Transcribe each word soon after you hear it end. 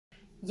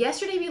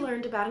Yesterday we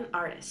learned about an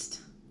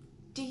artist.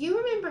 Do you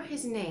remember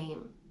his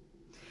name?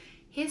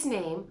 His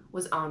name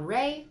was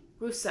Henri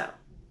Rousseau.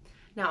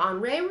 Now,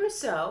 Henri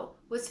Rousseau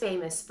was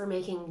famous for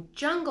making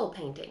jungle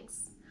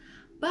paintings.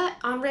 But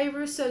Henri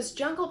Rousseau's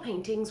jungle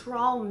paintings were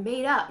all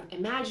made up,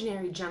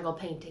 imaginary jungle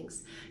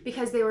paintings,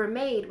 because they were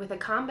made with a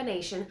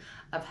combination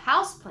of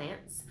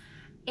houseplants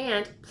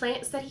and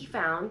plants that he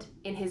found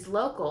in his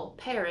local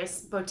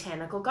Paris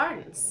botanical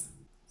gardens.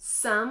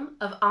 Some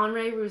of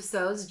Henri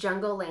Rousseau's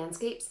jungle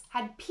landscapes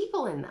had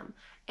people in them,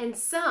 and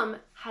some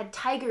had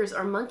tigers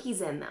or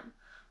monkeys in them.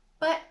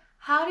 But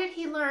how did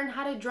he learn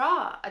how to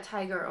draw a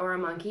tiger or a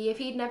monkey if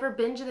he'd never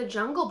been to the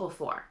jungle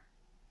before?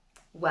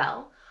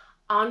 Well,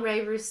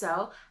 Henri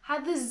Rousseau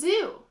had the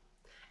zoo,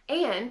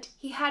 and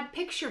he had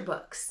picture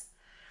books.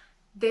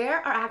 There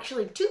are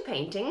actually two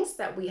paintings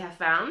that we have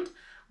found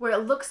where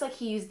it looks like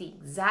he used the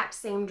exact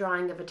same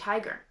drawing of a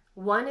tiger.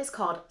 One is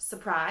called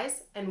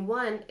Surprise, and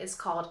one is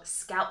called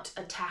Scout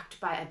Attacked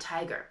by a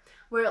Tiger,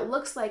 where it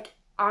looks like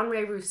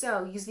Henri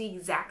Rousseau used the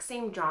exact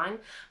same drawing,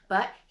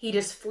 but he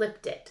just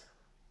flipped it.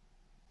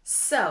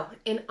 So,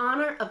 in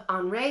honor of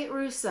Henri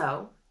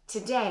Rousseau,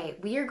 today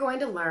we are going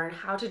to learn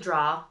how to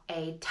draw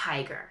a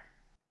tiger.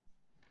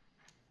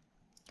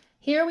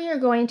 Here we are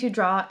going to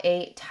draw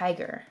a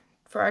tiger.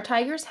 For our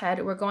tiger's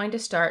head, we're going to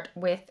start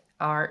with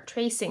our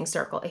tracing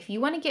circle. If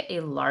you want to get a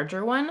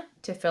larger one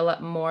to fill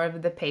up more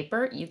of the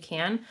paper, you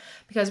can,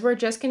 because we're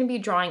just going to be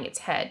drawing its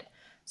head.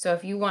 So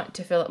if you want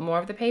to fill up more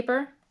of the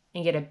paper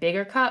and get a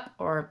bigger cup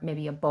or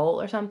maybe a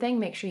bowl or something,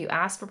 make sure you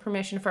ask for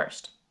permission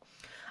first.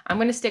 I'm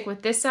going to stick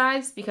with this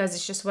size because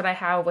it's just what I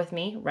have with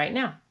me right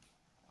now.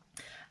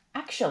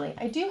 Actually,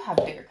 I do have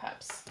bigger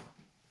cups.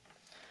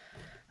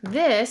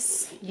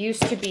 This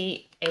used to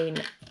be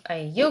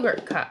a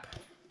yogurt cup,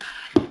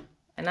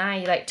 and I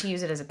like to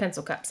use it as a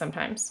pencil cup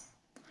sometimes.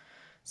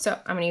 So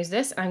I'm going to use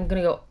this. I'm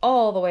going to go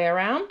all the way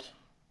around.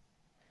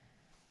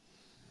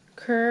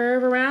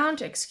 Curve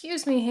around.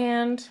 Excuse me,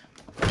 hand.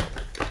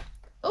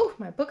 Oh,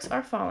 my books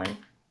are falling.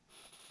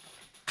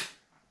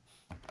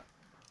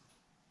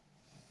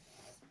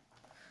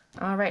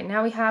 All right,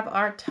 now we have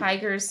our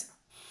tiger's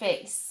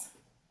face.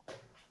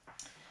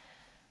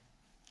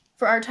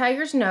 For our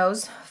tiger's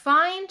nose,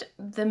 find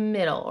the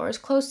middle, or as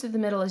close to the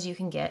middle as you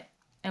can get,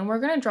 and we're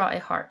going to draw a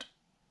heart.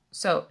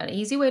 So an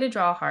easy way to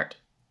draw a heart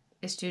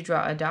is to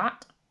draw a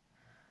dot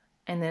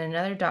and then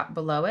another dot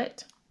below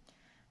it.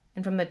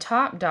 And from the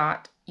top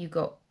dot, you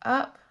go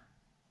up,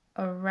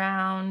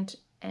 around,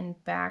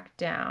 and back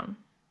down.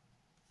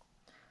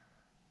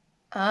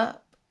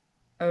 Up,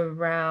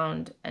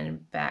 around,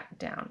 and back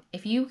down.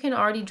 If you can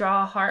already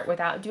draw a heart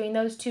without doing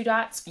those two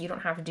dots, you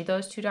don't have to do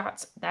those two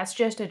dots. That's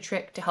just a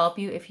trick to help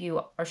you if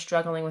you are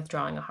struggling with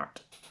drawing a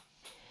heart.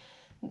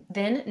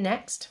 Then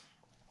next,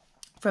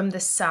 from the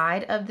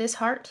side of this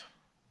heart,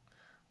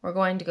 we're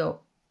going to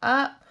go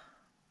up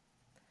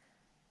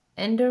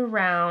and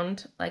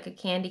around like a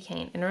candy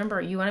cane. And remember,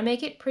 you want to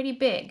make it pretty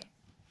big.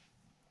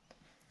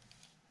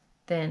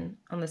 Then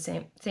on the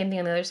same thing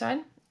on the other side,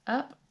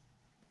 up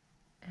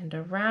and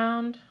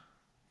around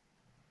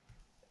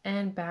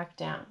and back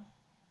down.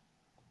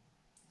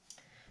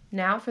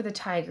 Now for the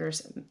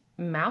tiger's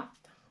mouth.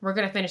 We're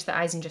going to finish the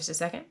eyes in just a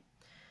second.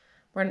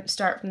 We're going to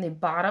start from the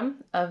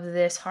bottom of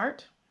this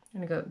heart.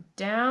 I'm going to go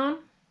down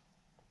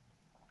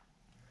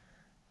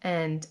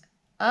and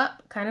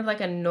up, kind of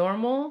like a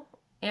normal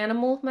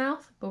animal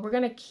mouth, but we're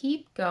going to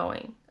keep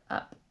going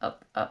up,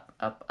 up, up,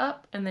 up,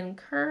 up, and then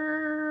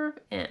curve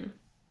in.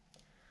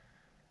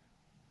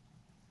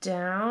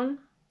 Down,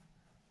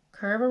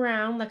 curve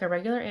around like a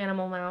regular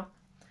animal mouth,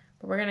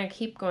 but we're going to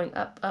keep going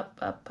up, up,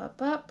 up,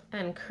 up, up,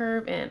 and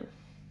curve in.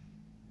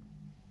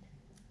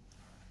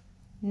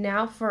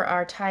 Now for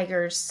our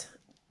tiger's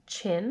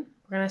chin,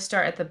 we're going to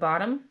start at the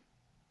bottom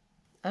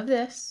of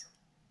this,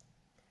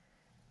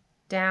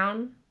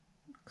 down,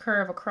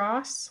 curve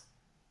across,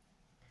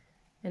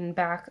 and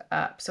back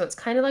up. So it's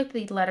kind of like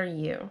the letter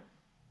U.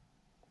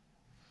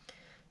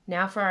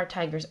 Now for our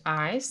tiger's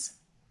eyes,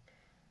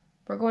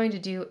 we're going to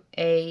do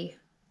a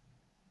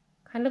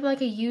kind of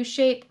like a U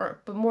shape,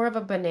 but more of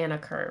a banana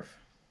curve.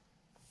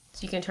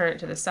 So you can turn it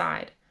to the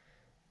side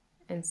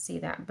and see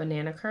that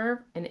banana curve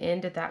and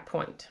end at that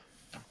point.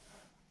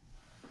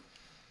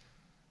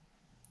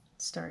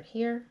 Start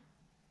here,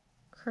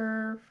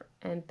 curve,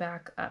 and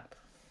back up.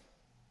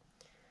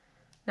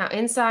 Now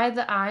inside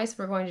the eyes,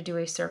 we're going to do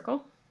a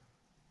circle.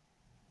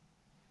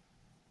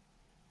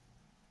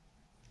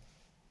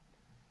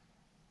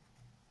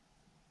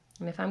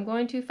 And if I'm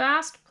going too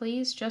fast,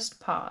 please just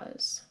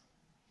pause.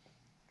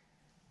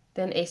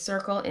 Then a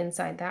circle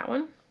inside that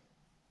one.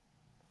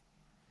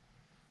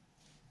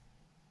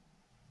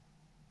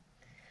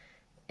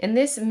 And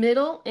this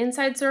middle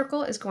inside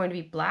circle is going to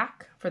be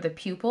black for the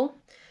pupil.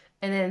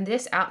 And then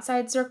this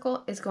outside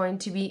circle is going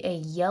to be a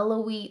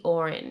yellowy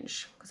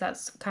orange, because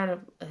that's kind of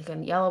like a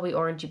yellowy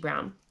orangey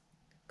brown,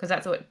 because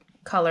that's what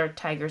color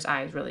tiger's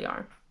eyes really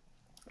are.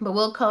 But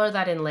we'll color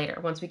that in later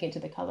once we get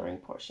to the coloring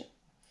portion.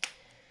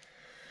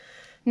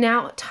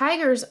 Now,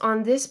 tigers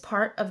on this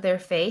part of their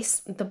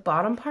face, the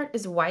bottom part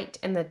is white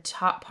and the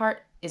top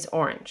part is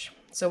orange.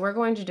 So we're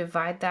going to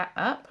divide that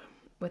up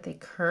with a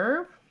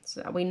curve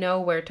so that we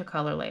know where to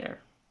color later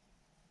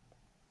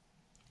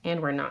and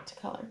where not to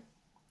color.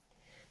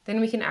 Then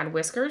we can add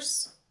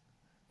whiskers,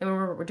 and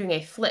we're doing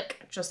a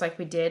flick just like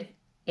we did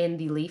in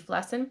the leaf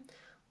lesson.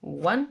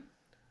 1,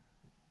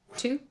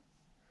 2,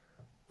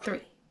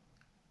 3.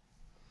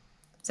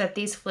 So that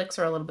these flicks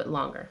are a little bit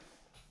longer.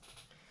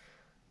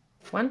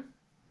 1,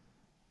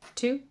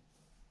 2,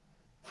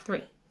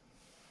 3.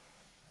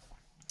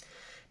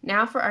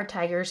 Now for our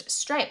tiger's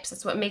stripes.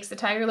 That's what makes the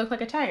tiger look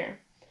like a tiger.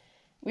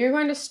 We're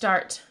going to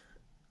start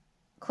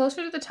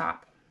closer to the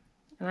top,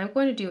 and I'm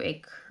going to do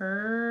a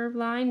curved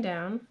line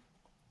down,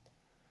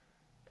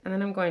 and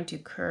then I'm going to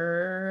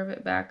curve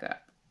it back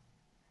up.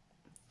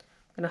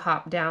 I'm going to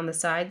hop down the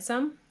side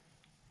some,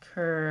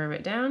 curve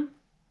it down,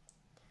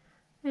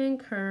 and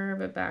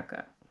curve it back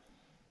up.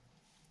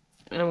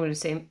 And I'm going to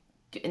say,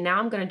 and now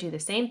I'm going to do the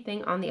same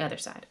thing on the other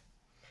side.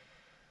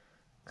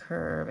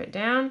 Curve it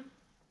down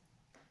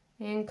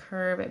and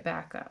curve it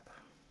back up.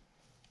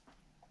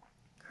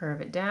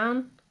 Curve it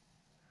down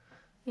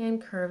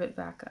and curve it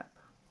back up.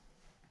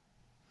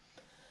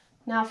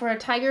 Now for a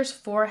tiger's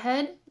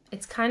forehead,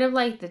 it's kind of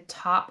like the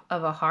top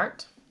of a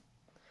heart.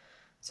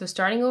 So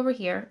starting over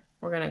here,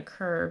 we're going to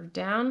curve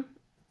down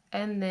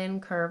and then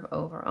curve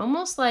over,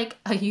 almost like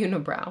a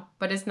unibrow,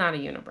 but it's not a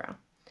unibrow.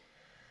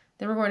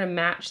 Then we're going to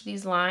match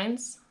these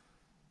lines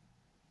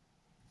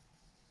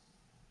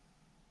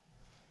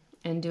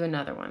and do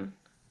another one.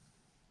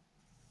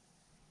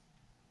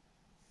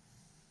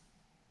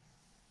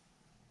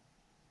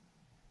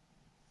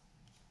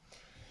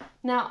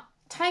 Now,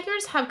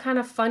 tigers have kind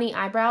of funny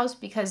eyebrows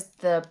because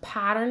the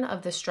pattern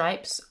of the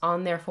stripes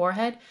on their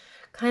forehead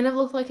kind of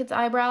look like it's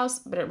eyebrows,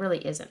 but it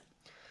really isn't.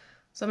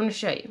 So I'm going to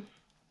show you.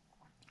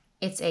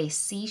 It's a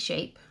C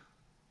shape,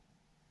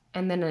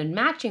 and then a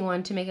matching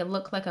one to make it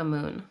look like a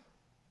moon.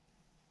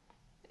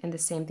 And the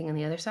same thing on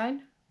the other side.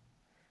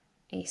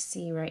 A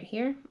C right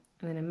here,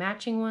 and then a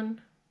matching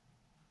one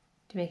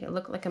to make it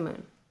look like a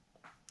moon.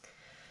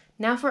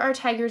 Now for our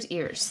tiger's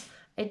ears.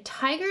 A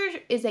tiger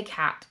is a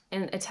cat,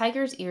 and a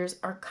tiger's ears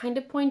are kind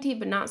of pointy,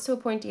 but not so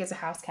pointy as a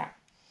house cat.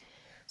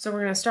 So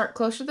we're going to start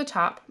closer to the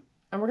top,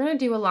 and we're going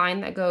to do a line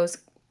that goes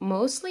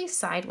mostly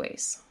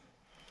sideways.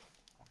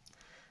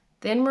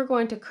 Then we're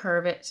going to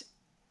curve it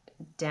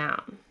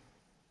down.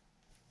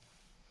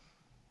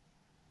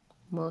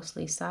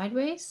 Mostly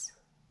sideways.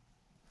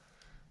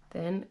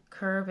 Then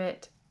curve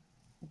it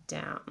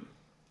down.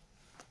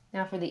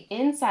 Now for the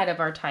inside of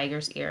our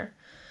tiger's ear,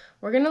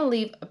 we're going to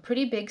leave a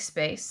pretty big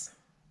space,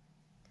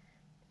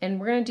 and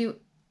we're going to do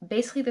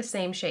basically the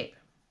same shape,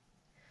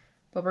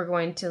 but we're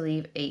going to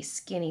leave a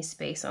skinny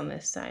space on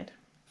this side.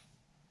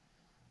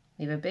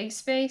 Leave a big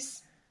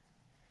space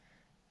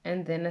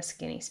and then a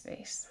skinny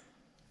space.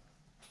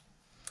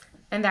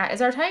 And that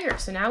is our tiger.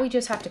 So now we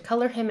just have to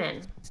color him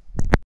in.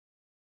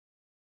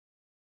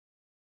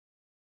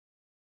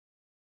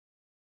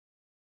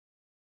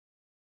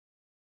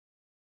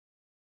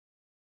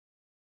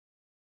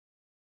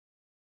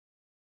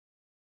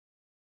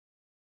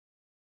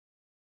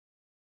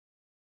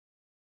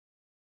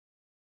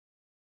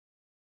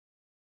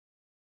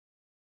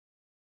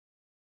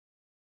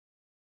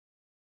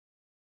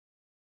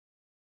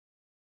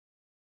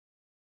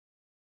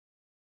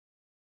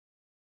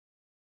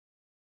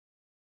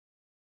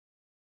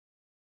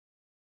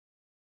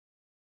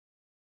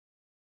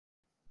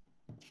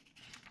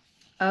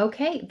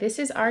 Okay, this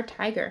is our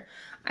tiger.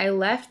 I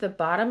left the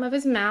bottom of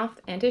his mouth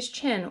and his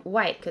chin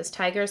white because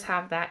tigers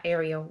have that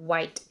area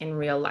white in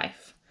real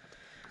life.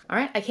 All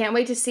right, I can't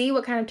wait to see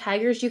what kind of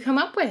tigers you come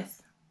up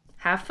with.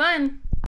 Have fun!